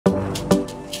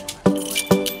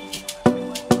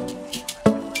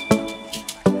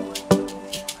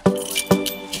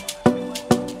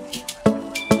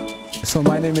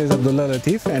Abdullah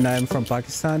Latif, and I am from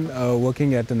Pakistan,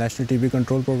 working at the National TB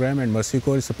Control Program, and Mercy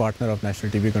Corps is a partner of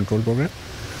National TB Control Program,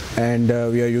 and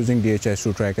we are using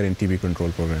DHIS2 Tracker in TB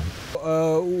Control Program.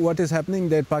 What is happening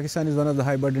that Pakistan is one of the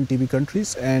high burden TB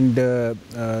countries, and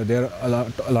there are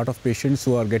a lot of patients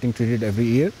who are getting treated every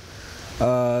year.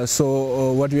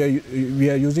 What we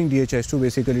are using DHIS2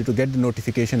 basically to get the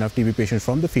notification of TB patients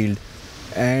from the field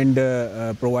and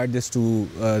provide this to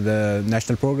the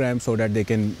national program so that they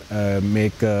can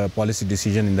make a policy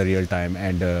decision in the real time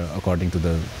and according to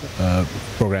the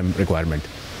program requirement.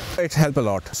 It helped a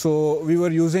lot. So we were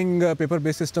using a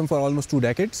paper-based system for almost 2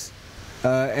 decades.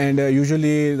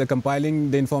 Usually the compiling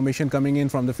the information coming in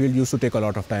from the field used to take a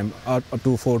lot of time, up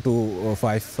to 4 to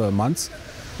 5 months.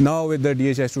 Now with the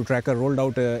DHIS2 tracker rolled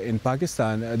out in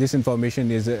Pakistan, this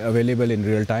information is available in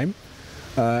real time.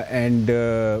 And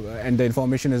the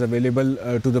information is available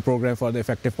to the program for the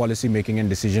effective policy making and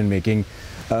decision making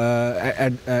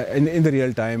in the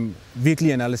real time.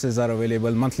 Weekly analysis are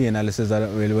available, monthly analysis are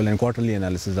available, and quarterly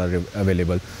analysis are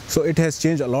available. So it has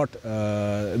changed a lot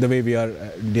the way we are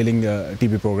dealing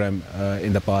TB program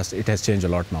in the past. It has changed a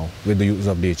lot now with the use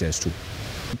of DHIS2.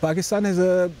 Pakistan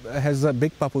has a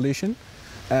big population.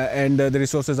 And the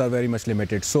resources are very much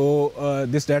limited. So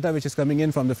this data which is coming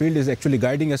in from the field is actually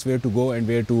guiding us where to go and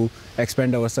where to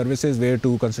expand our services, where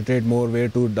to concentrate more, where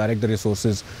to direct the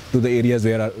resources to the areas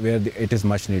where it is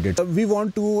much needed. We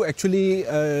want to actually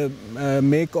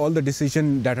make all the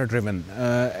decision data driven,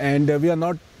 and we are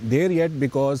not there yet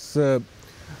because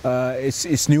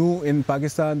it's new in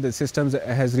Pakistan. The systems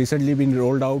has recently been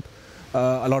rolled out.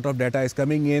 A lot of data is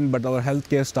coming in, but our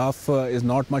healthcare staff is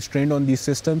not much trained on these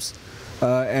systems.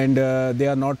 And they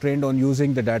are not trained on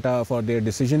using the data for their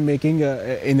decision making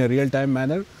in a real-time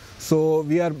manner. So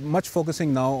we are much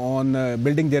focusing now on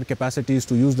building their capacities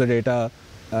to use the data,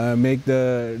 make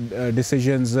the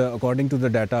decisions according to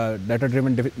the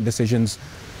data-driven decisions,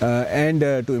 and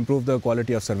to improve the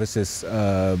quality of services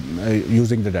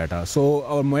using the data. So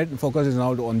our main focus is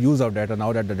now on use of data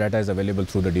now that the data is available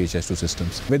through the DHIS2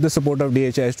 systems. With the support of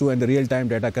DHIS2 and the real-time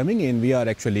data coming in, we are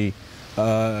actually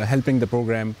helping the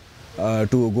program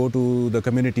to go to the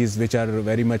communities which are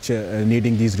very much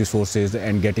needing these resources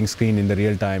and getting screened in the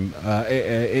real time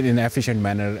in an efficient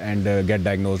manner and get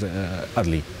diagnosed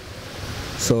early.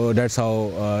 So that's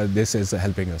how this is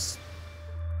helping us.